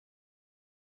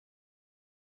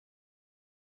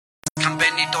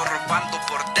venido robando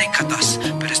por décadas,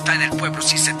 pero está en el pueblo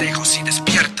si se deja o si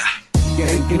despierta.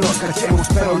 Quieren que nos callemos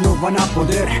pero no van a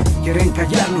poder. Quieren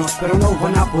callarnos pero no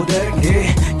van a poder.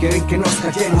 Quieren que nos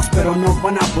callemos pero no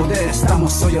van a poder.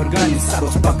 Estamos hoy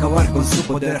organizados para acabar con su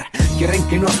poder. Quieren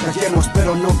que nos callemos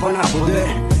pero no van a poder.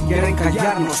 Quieren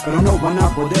callarnos pero no van a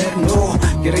poder. No,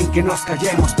 quieren que nos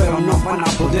callemos pero no van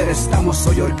a poder. Estamos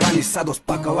hoy organizados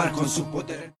para acabar con su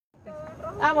poder.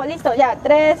 Vamos, listo, ya,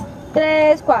 3,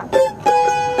 4.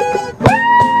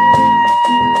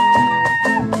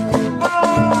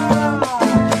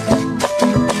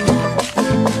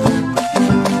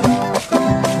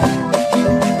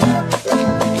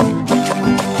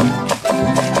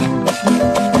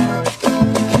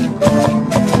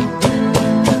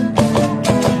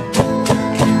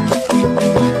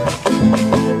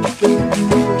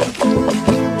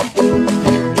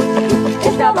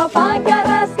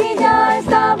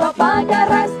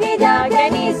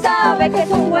 Que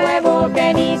es un huevo,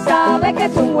 que ni sabe que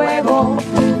es un huevo.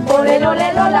 Ole,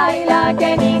 ole, laila,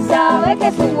 que ni sabe que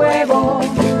es un huevo.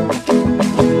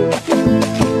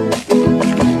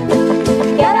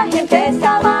 Ya la gente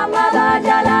está mamada,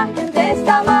 ya la gente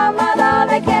está mamada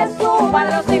de que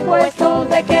suban los impuestos,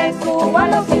 de que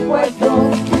suban los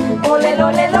impuestos. Ole,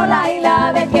 ole,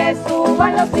 laila, de que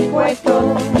suban los impuestos.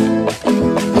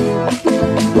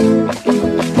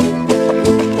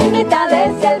 Y mitad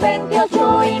es el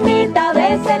 28 y mitad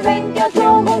es el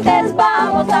 28, juntos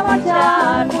vamos a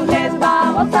marchar, juntos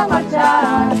vamos a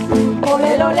marchar.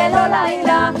 Ole, ole,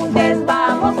 laila, juntos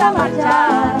vamos a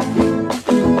marchar.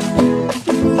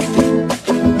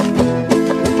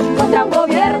 Contra un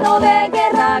gobierno de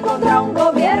guerra, contra un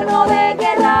gobierno de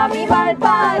guerra, viva el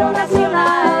paro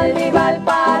nacional, viva el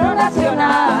paro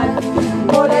nacional.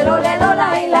 Ole, ole,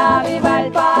 laila, viva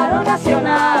el paro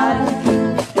nacional.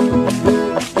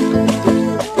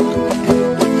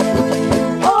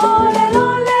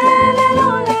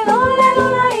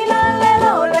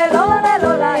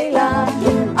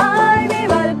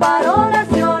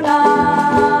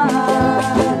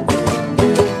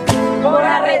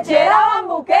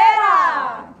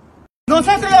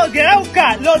 Nosotros los de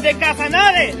Auca, los de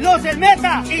Casanare, los del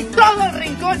Meta y todo el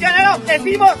rincón llanero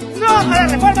decimos no a la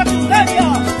reforma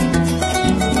tributaria.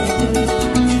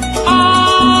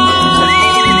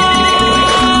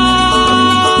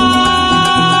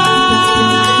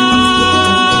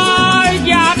 ¡Ay,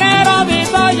 llanero,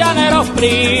 digo llanero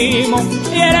primo!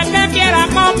 ¿Quiere que quiera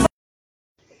comprar?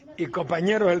 Y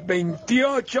compañeros, el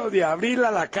 28 de abril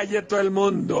a la calle todo el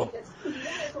mundo.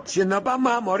 Si nos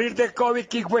vamos a morir de COVID,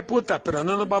 que hijo de puta, pero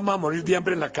no nos vamos a morir de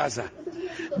hambre en la casa.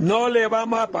 No le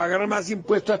vamos a pagar más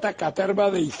impuestos a esta caterva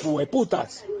de hijo de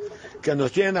putas que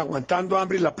nos tienen aguantando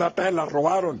hambre y la plata se la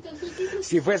robaron.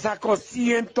 Si fue sacó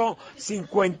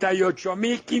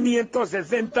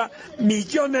 158.560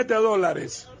 millones de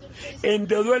dólares.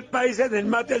 Endeudó el país en el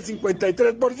más del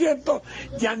 53%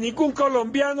 y a ningún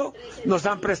colombiano nos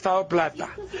han prestado plata.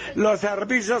 Los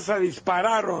servicios se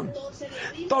dispararon,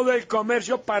 todo el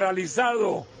comercio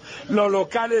paralizado, los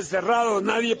locales cerrados,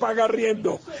 nadie paga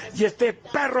arriendo y este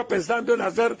perro pensando en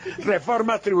hacer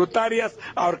reformas tributarias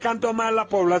ahorcando más a la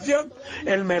población.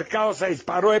 El mercado se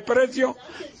disparó de precio,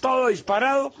 todo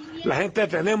disparado. La gente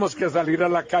tenemos que salir a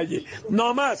la calle,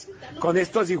 no más con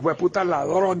estos hijueputas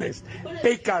ladrones,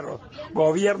 pícaros,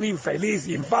 gobierno infeliz,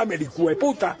 infame,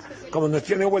 hijueputa, como nos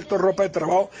tiene vuelto ropa de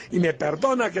trabajo, y me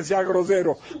perdona que sea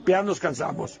grosero, ya nos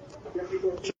cansamos.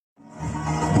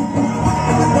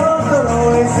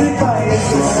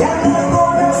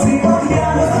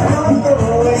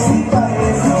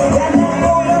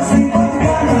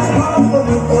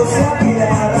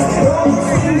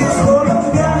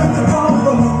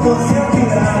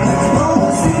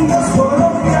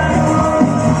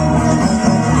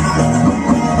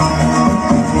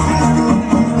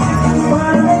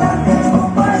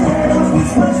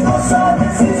 Dispuestos a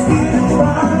resistir,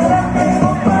 para adelante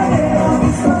compañeros,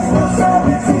 dispuestos a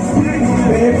resistir.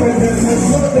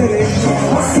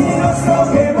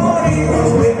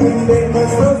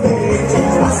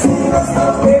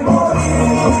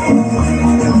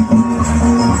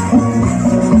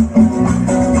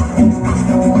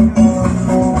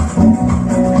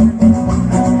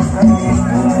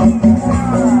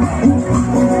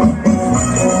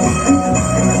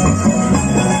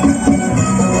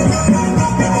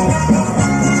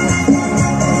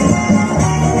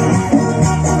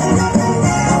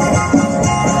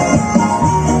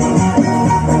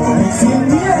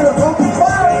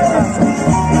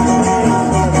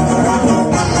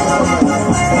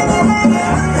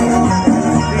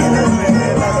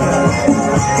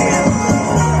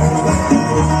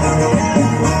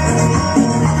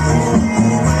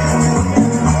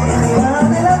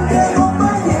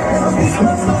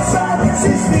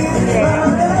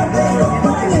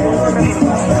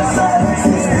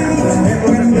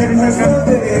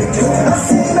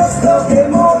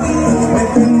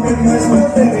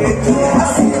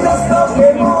 nos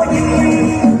toque morir.